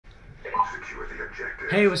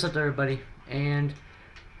Hey, what's up everybody? And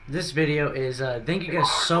this video is thank you guys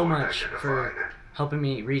so much for helping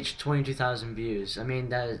me reach 22,000 views. I mean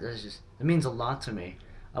that means a lot to me.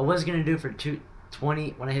 I was gonna do it for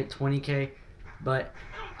 20 when I hit 20K, but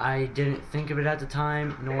I didn't think of it at the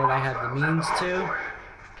time, nor would I have the means to.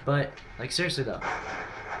 But like seriously though,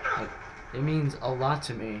 like, it means a lot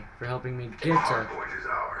to me for helping me get to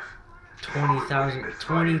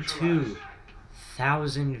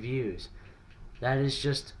 22,000 views. That is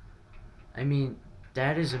just, I mean,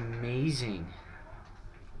 that is amazing.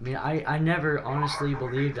 I mean, I never honestly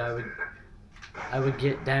believed I would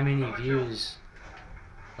get that many views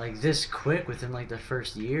like this quick within like the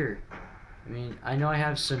first year. I mean, I know I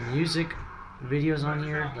have some music videos on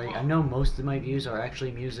here. Like, I know most of my views are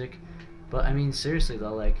actually music, but I mean, seriously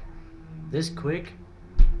though, like this quick,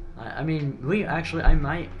 I mean, we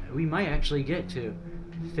might actually get to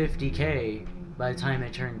 50K by the time I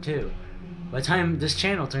turn 2. By the time this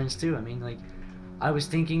channel turns 2, I mean, like, I was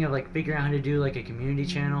thinking of like figuring out how to do like a community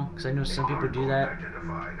channel, because I know some people do that,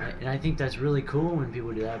 and I think that's really cool when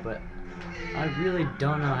people do that, but I really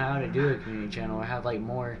don't know how to do a community channel or have like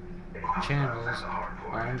more channels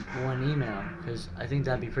on one email, because I think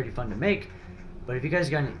that'd be pretty fun to make. But if you guys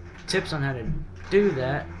got any tips on how to do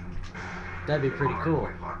that, that'd be pretty cool.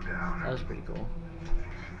 That was pretty cool.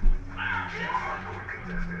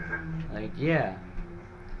 Like, yeah.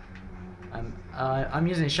 I'm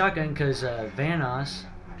using a shotgun because Vanos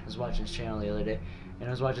was watching his channel the other day, and I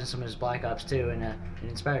was watching some of his Black Ops 2, and it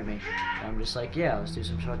inspired me. And I'm just like, yeah, let's do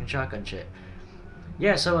some fucking shotgun shit.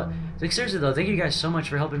 Yeah, so like seriously though, thank you guys so much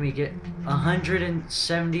for helping me get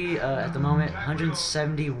 170 at the moment,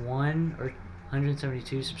 171 or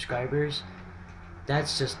 172 subscribers.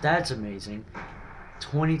 That's amazing.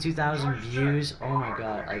 22,000 views. Oh my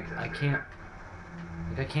god, I can't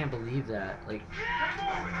believe that. Like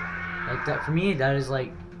that for me, that is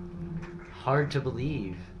like hard to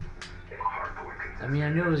believe. I mean, I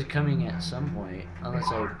knew it was coming at some point,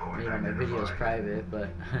 unless I made all my videos private, but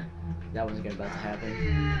that wasn't about to happen.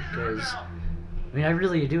 Because I mean, I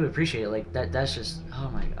really do appreciate it. Like that's just, oh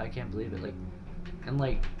my, I can't believe it. Like, and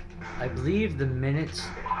like, I believe the minutes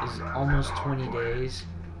is almost 20 days.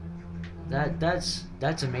 That's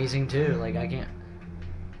amazing too. Like, I can't,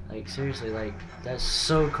 like, seriously, like, that's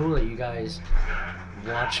so cool that you guys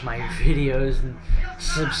watch my videos and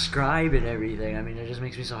subscribe and everything. I mean, it just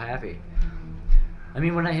makes me so happy. I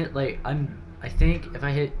mean, when I hit like, I think if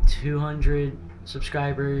I hit 200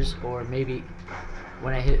 subscribers, or maybe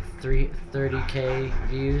when I hit 30K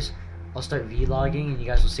views, I'll start vlogging and you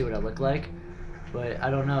guys will see what I look like. But I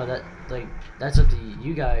don't know, that, like, that's up to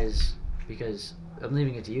you guys, because I'm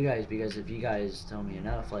leaving it to you guys, because if you guys tell me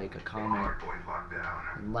enough, like a comment,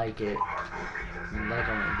 and like it, and like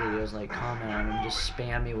on my videos, like comment on them, just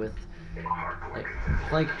spam me with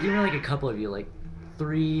like even like a couple of you, like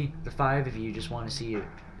 3 to 5 of you just want to see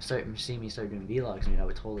me start doing vlogs. I mean, I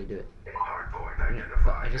would totally do it. I mean,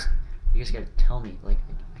 but you just gotta tell me. Like,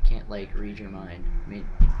 I can't like read your mind. I mean,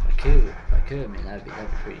 if I could, man, that'd be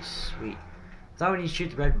pretty sweet. I thought when you shoot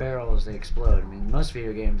the red barrels, they explode. I mean, most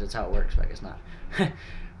video games, that's how it works, but I guess not.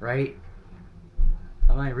 Right?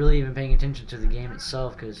 I'm not really even paying attention to the game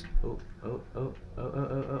itself, because oh.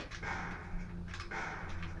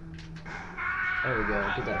 There we go,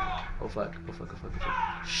 get that. Oh fuck.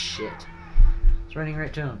 Shit. It's running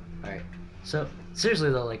right to him. Alright. So, seriously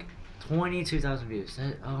though, like, 22,000 views.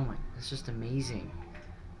 Oh my, that's just amazing.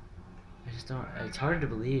 I just don't, it's hard to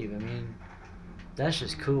believe. I mean, that's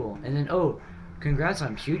just cool. And then, oh, congrats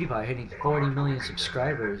on PewDiePie hitting 40 million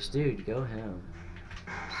subscribers. Dude, go him.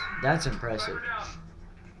 That's impressive.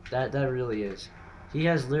 That really is. He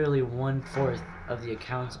has literally 1/4 of the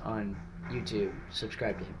accounts on YouTube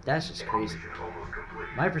subscribed to him. That's just crazy.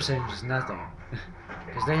 My percentage is nothing.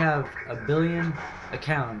 Because they have 1 billion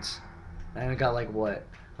accounts, and I got like, what?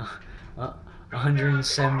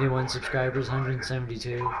 171 subscribers,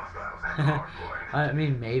 172. I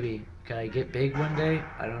mean, maybe. Could I get big one day?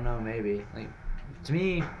 I don't know, maybe. Like, to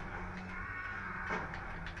me...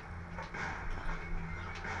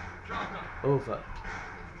 Oh, fuck.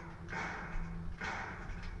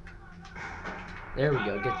 There we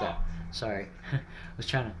go, get that. Sorry. I was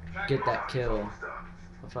trying to get that kill.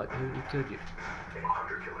 Oh, fuck, who killed you?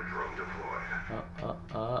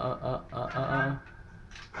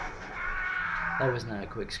 That was not a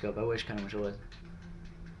quick scope. I wish kind of wish it was.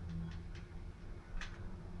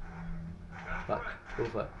 Fuck. Oh,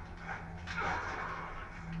 fuck.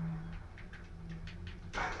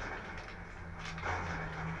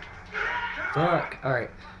 Fuck. Alright.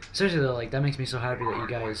 Seriously though, like, that makes me so happy that you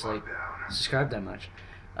guys, like, subscribe that much.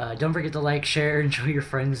 Don't forget to like, share, and show your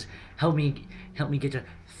friends. Help me get to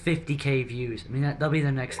 50K views. I mean, that'll be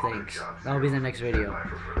the next thing. That'll be the next video.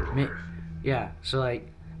 Yeah, so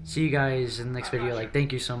like, see you guys in the next video. Like,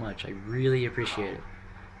 thank you so much. I really appreciate it.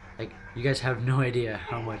 Like, you guys have no idea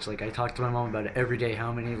how much, like, I talk to my mom about it every day,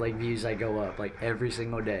 how many, like, views I go up, like, every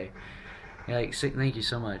single day. Yeah, like, thank you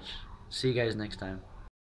so much. See you guys next time.